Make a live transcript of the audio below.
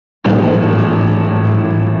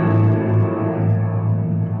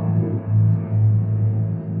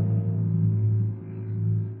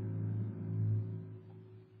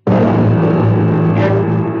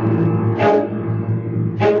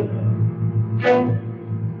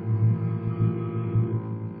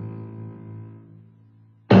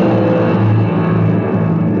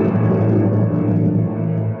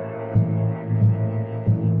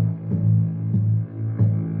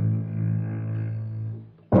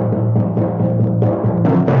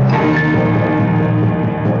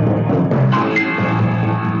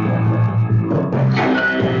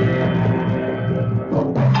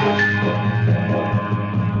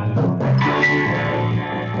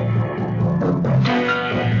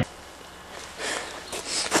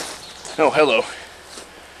Oh, hello.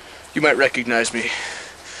 You might recognize me.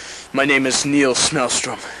 My name is Neil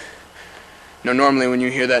Hellstrom. Now, normally when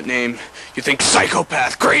you hear that name, you think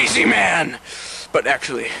psychopath, crazy man. But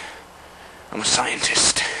actually, I'm a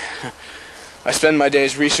scientist. I spend my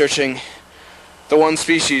days researching the one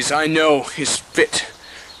species I know is fit,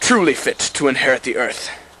 truly fit to inherit the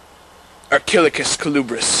Earth. Archilochus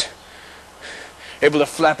colubris. Able to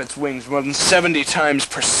flap its wings more than 70 times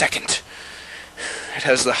per second. It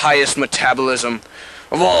has the highest metabolism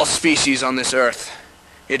of all species on this earth.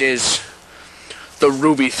 It is the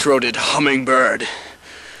ruby-throated hummingbird.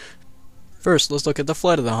 First, let's look at the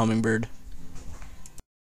flight of the hummingbird.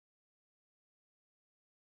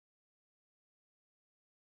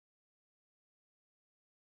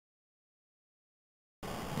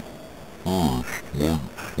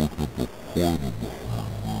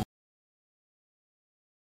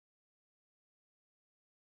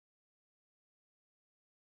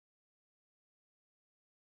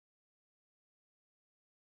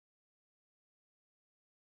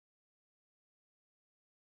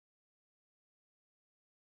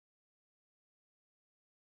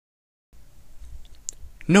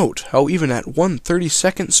 Note how even at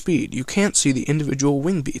 1/32nd speed you can't see the individual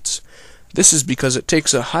wing beats. This is because it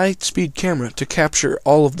takes a high-speed camera to capture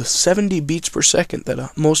all of the 70 beats per second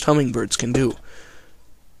that most hummingbirds can do.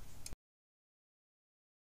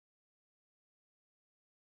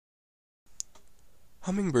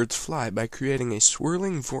 Hummingbirds fly by creating a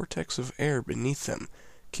swirling vortex of air beneath them,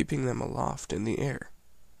 keeping them aloft in the air.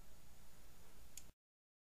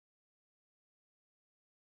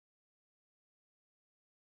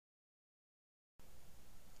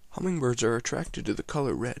 Hummingbirds are attracted to the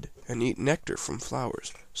color red and eat nectar from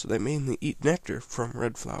flowers, so they mainly eat nectar from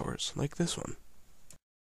red flowers, like this one.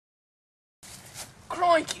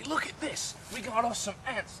 Crikey, look at this! We got us some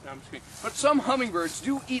ants. No, I'm just kidding. But some hummingbirds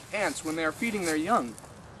do eat ants when they are feeding their young.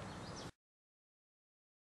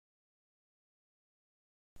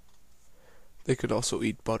 They could also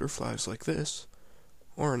eat butterflies like this,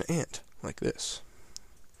 or an ant like this.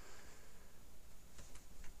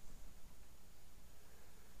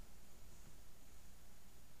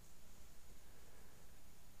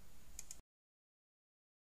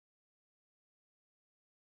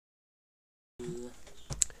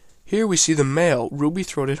 Here we see the male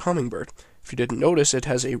ruby-throated hummingbird. If you didn't notice, it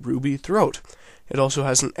has a ruby throat. It also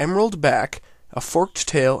has an emerald back, a forked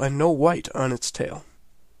tail, and no white on its tail.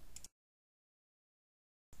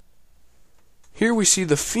 Here we see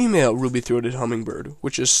the female ruby-throated hummingbird,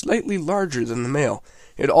 which is slightly larger than the male.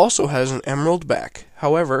 It also has an emerald back,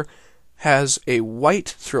 however, has a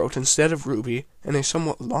white throat instead of ruby, and a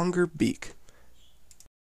somewhat longer beak.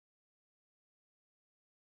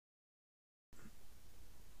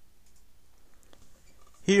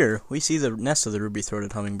 Here, we see the nest of the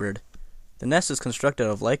ruby-throated hummingbird. The nest is constructed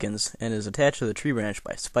of lichens and is attached to the tree branch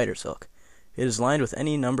by spider silk. It is lined with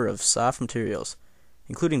any number of soft materials,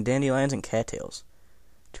 including dandelions and cattails.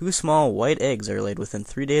 2 small white eggs are laid within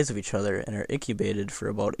 3 days of each other and are incubated for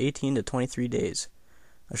about 18 to 23 days.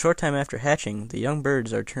 A short time after hatching, the young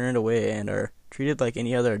birds are turned away and are treated like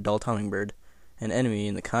any other adult hummingbird, an enemy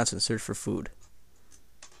in the constant search for food.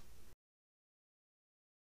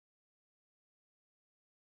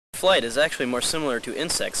 Flight is actually more similar to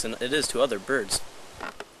insects than it is to other birds.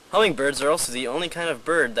 Hummingbirds are also the only kind of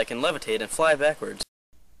bird that can levitate and fly backwards.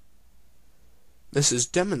 This is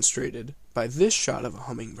demonstrated by this shot of a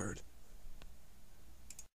hummingbird.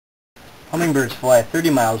 Hummingbirds fly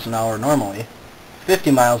 30 miles an hour normally,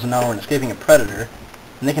 50 miles an hour when escaping a predator,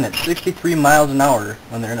 and they can hit 63 miles an hour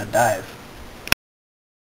when they're in a dive.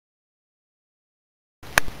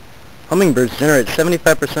 Hummingbirds generate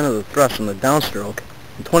 75% of the thrust in the downstroke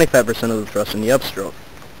and 25% of the thrust in the upstroke.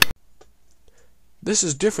 This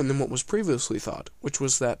is different than what was previously thought, which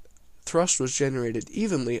was that thrust was generated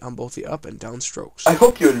evenly on both the up and down strokes. I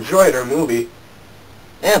hope you enjoyed our movie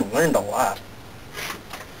and learned a lot.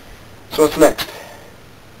 So what's next?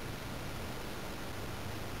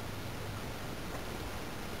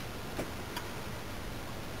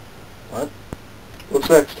 What? What's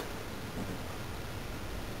next?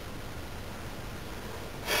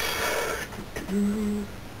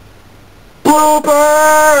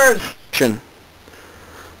 Bloopers!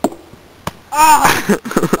 Ah!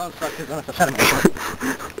 Oh, fuck, it's on the side of my foot.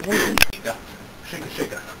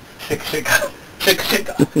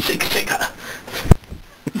 Shake.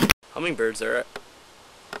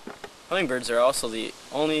 Hummingbirds are also the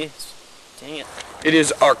only... Dang it. It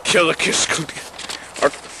is Archilochus.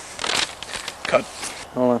 Cut.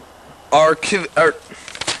 Hold on.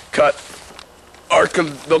 Cut.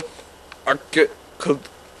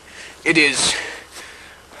 It is.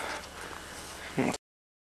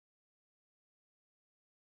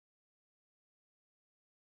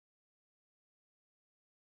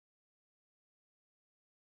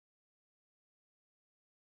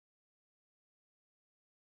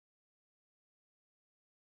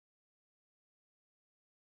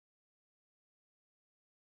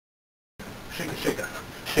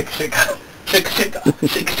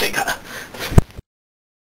 Shake.